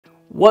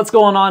What's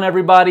going on,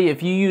 everybody?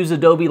 If you use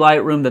Adobe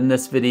Lightroom, then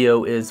this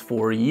video is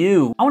for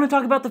you. I want to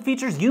talk about the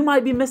features you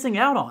might be missing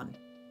out on.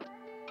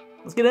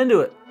 Let's get into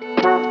it.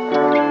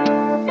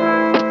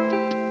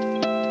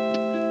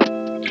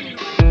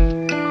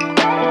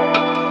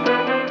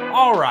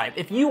 All right,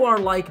 if you are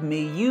like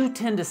me, you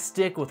tend to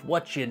stick with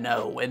what you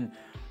know. And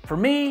for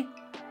me,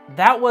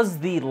 that was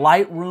the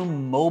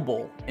Lightroom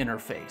mobile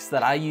interface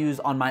that I use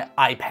on my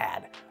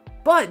iPad.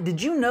 But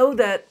did you know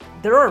that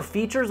there are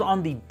features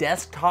on the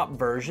desktop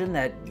version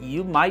that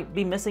you might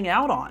be missing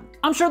out on?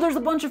 I'm sure there's a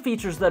bunch of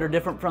features that are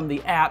different from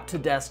the app to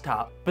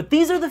desktop, but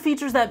these are the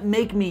features that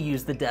make me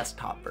use the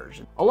desktop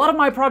version. A lot of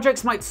my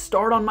projects might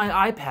start on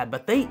my iPad,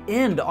 but they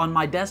end on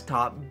my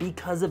desktop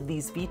because of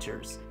these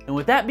features. And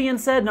with that being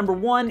said, number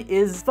one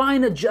is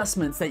fine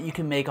adjustments that you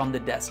can make on the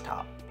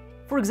desktop.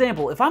 For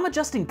example, if I'm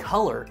adjusting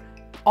color,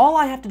 all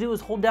I have to do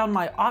is hold down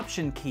my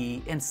Option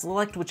key and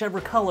select whichever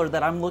color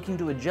that I'm looking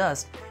to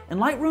adjust, and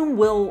Lightroom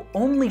will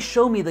only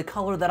show me the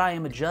color that I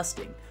am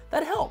adjusting.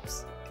 That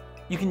helps.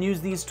 You can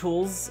use these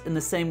tools in the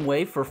same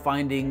way for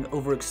finding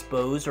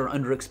overexposed or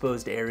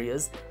underexposed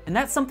areas, and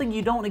that's something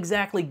you don't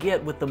exactly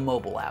get with the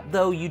mobile app,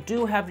 though you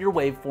do have your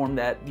waveform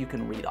that you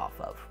can read off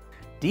of.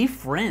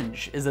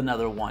 Defringe is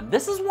another one.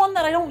 This is one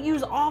that I don't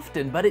use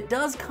often, but it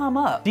does come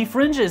up.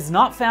 Defringe is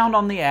not found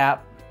on the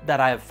app, that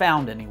I have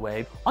found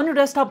anyway. On your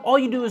desktop, all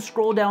you do is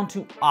scroll down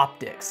to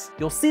Optics.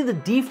 You'll see the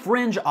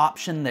defringe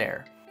option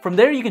there. From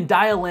there, you can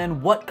dial in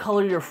what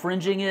color your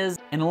fringing is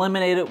and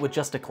eliminate it with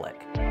just a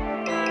click.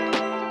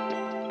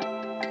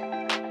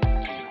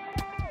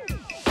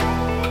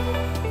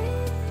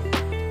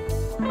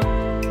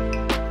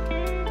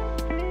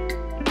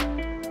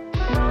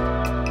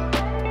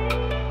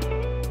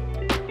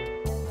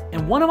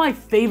 One of my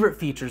favorite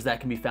features that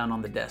can be found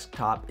on the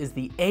desktop is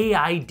the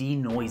AI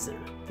denoiser.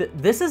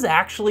 This is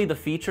actually the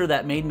feature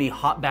that made me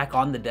hop back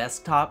on the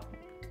desktop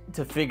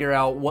to figure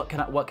out what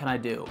can I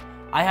do.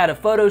 I had a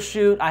photo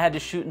shoot. I had to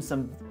shoot in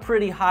some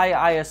pretty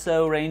high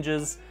ISO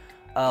ranges,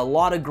 a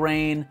lot of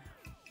grain.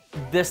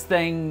 This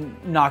thing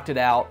knocked it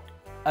out.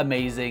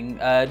 Amazing.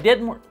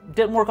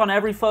 Didn't work on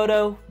every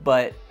photo,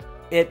 but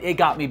it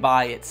got me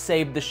by. It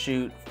saved the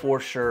shoot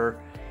for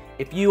sure.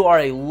 If you are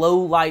a low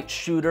light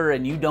shooter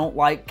and you don't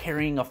like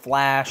carrying a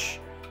flash,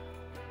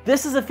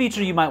 this is a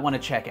feature you might want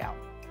to check out.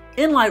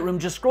 In Lightroom,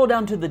 just scroll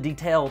down to the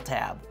Detail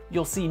tab.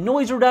 You'll see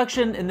Noise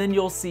Reduction and then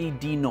you'll see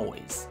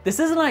Denoise. This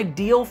isn't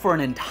ideal for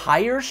an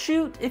entire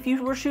shoot if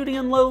you were shooting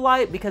in low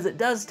light because it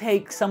does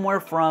take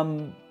somewhere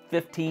from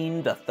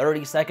 15 to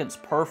 30 seconds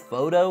per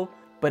photo,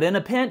 but in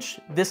a pinch,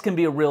 this can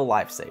be a real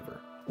lifesaver.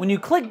 When you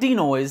click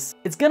Denoise,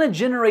 it's going to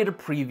generate a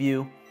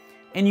preview.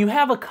 And you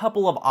have a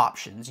couple of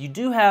options. You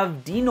do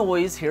have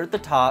denoise here at the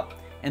top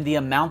and the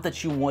amount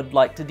that you would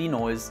like to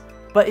denoise.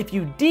 But if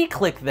you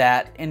declick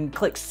that and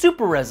click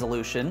super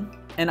resolution,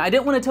 and I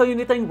didn't want to tell you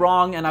anything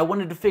wrong and I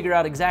wanted to figure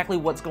out exactly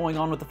what's going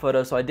on with the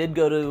photo, so I did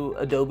go to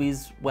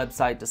Adobe's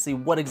website to see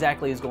what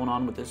exactly is going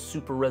on with this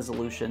super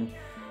resolution.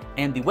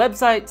 And the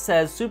website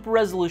says super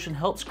resolution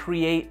helps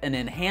create an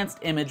enhanced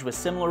image with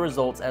similar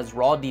results as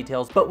raw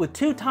details, but with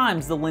 2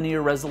 times the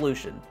linear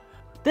resolution.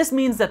 This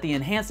means that the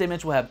enhanced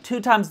image will have 2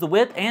 times the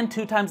width and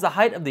 2 times the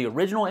height of the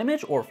original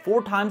image, or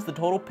 4 times the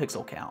total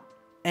pixel count.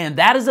 And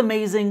that is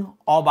amazing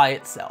all by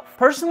itself.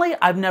 Personally,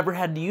 I've never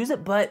had to use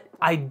it, but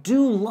I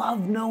do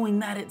love knowing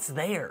that it's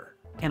there.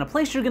 And a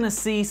place you're gonna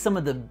see some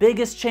of the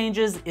biggest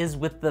changes is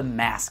with the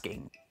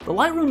masking. The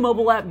Lightroom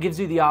mobile app gives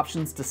you the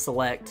options to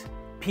select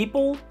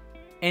people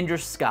and your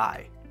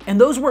sky.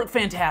 And those work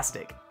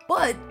fantastic.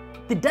 But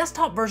the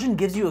desktop version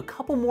gives you a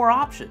couple more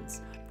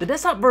options. The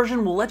desktop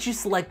version will let you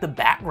select the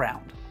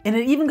background. And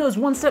it even goes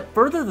one step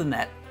further than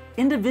that,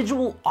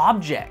 individual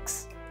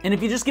objects. And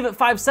if you just give it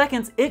 5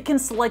 seconds, it can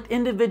select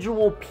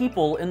individual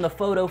people in the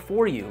photo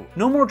for you.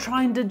 No more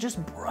trying to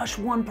just brush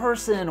one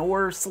person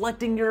or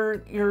selecting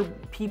your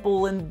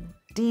people and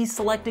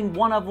deselecting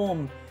one of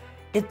them.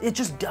 It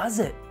just does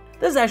it.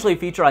 This is actually a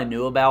feature I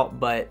knew about,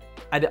 but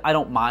I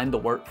don't mind the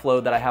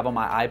workflow that I have on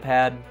my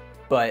iPad,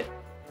 but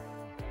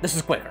this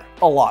is quicker,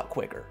 a lot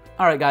quicker.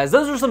 All right, guys,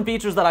 those are some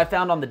features that I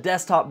found on the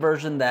desktop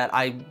version that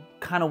I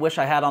kind of wish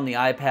I had on the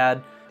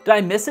iPad. Did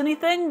I miss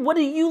anything? What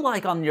do you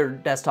like on your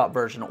desktop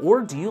version? Or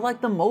do you like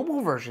the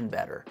mobile version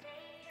better?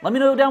 Let me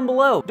know down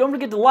below. Don't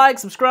forget to like,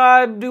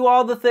 subscribe, do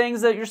all the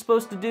things that you're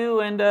supposed to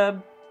do, and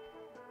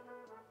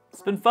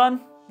it's been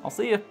fun. I'll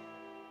see you.